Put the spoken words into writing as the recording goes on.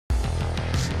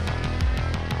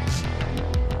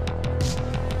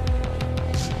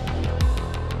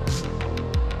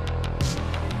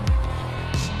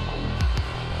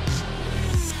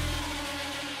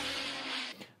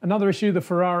Another issue, the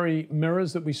Ferrari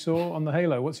mirrors that we saw on the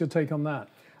halo. What's your take on that?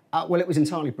 Well, it was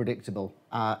entirely predictable,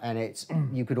 and it's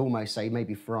you could almost say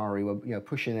maybe Ferrari were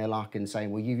pushing their luck and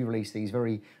saying, well, you've released these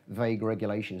very vague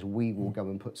regulations, we will go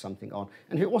and put something on.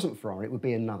 And if it wasn't Ferrari, it would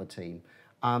be another team.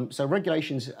 So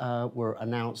regulations were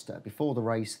announced before the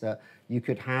race that you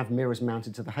could have mirrors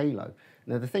mounted to the halo.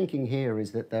 Now the thinking here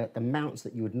is that the mounts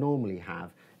that you would normally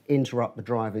have interrupt the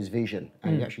driver's vision,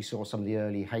 and you actually saw some of the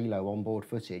early halo onboard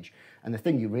footage, and the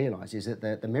thing you realise is that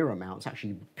the mirror mounts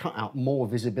actually cut out more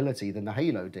visibility than the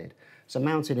halo did, so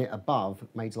mounting it above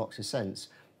made lots of sense.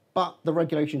 But the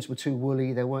regulations were too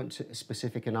woolly, they weren't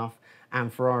specific enough,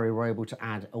 and Ferrari were able to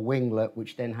add a winglet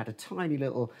which then had a tiny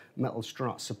little metal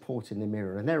strut supporting the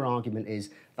mirror, and their argument is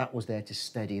that was there to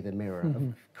steady the mirror.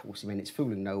 Of course, I mean, it's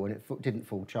fooling no one, it didn't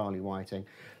fool Charlie Whiting.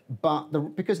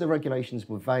 But because the regulations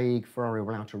were vague, Ferrari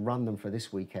were allowed to run them for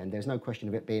this weekend. There's no question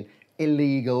of it being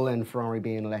illegal and Ferrari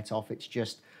being let off. It's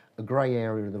just a grey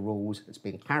area of the rules that's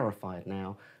being clarified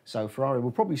now. So Ferrari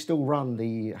will probably still run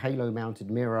the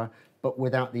halo-mounted mirror, but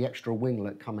without the extra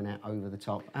winglet coming out over the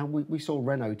top. And we saw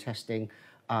Renault testing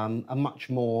a much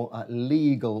more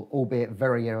legal, albeit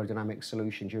very aerodynamic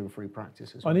solution during free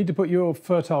practice as well. I need to put your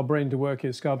fertile brain to work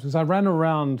here, Scarbs, because I ran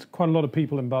around quite a lot of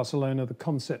people in Barcelona,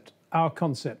 our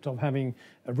concept of having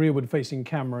a rearward-facing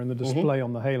camera in the display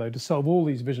on the halo to solve all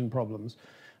these vision problems.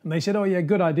 And they said, oh yeah,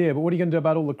 good idea, but what are you going to do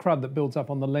about all the crud that builds up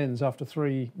on the lens after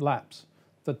 3 laps?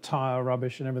 The tyre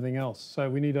rubbish and everything else. So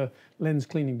we need a lens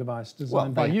cleaning device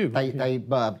designed by you.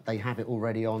 They have it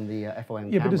already on the FOM camera.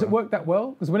 Yeah, but does it work that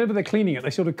well? Because whenever they're cleaning it, they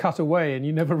sort of cut away and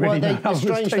you never really know how it's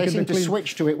long strange, they seem to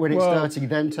switch to it when it's dirty,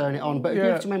 then turn it on. But you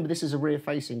have to remember, this is a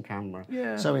rear-facing camera.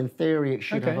 Yeah. So in theory, it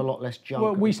should have a lot less junk.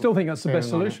 Well, we still think that's the best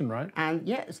solution, right? And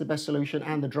yeah, it's the best solution,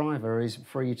 and the driver is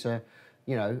free to,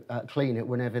 clean it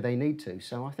whenever they need to.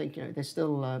 So I think, there's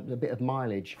still a bit of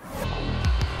mileage.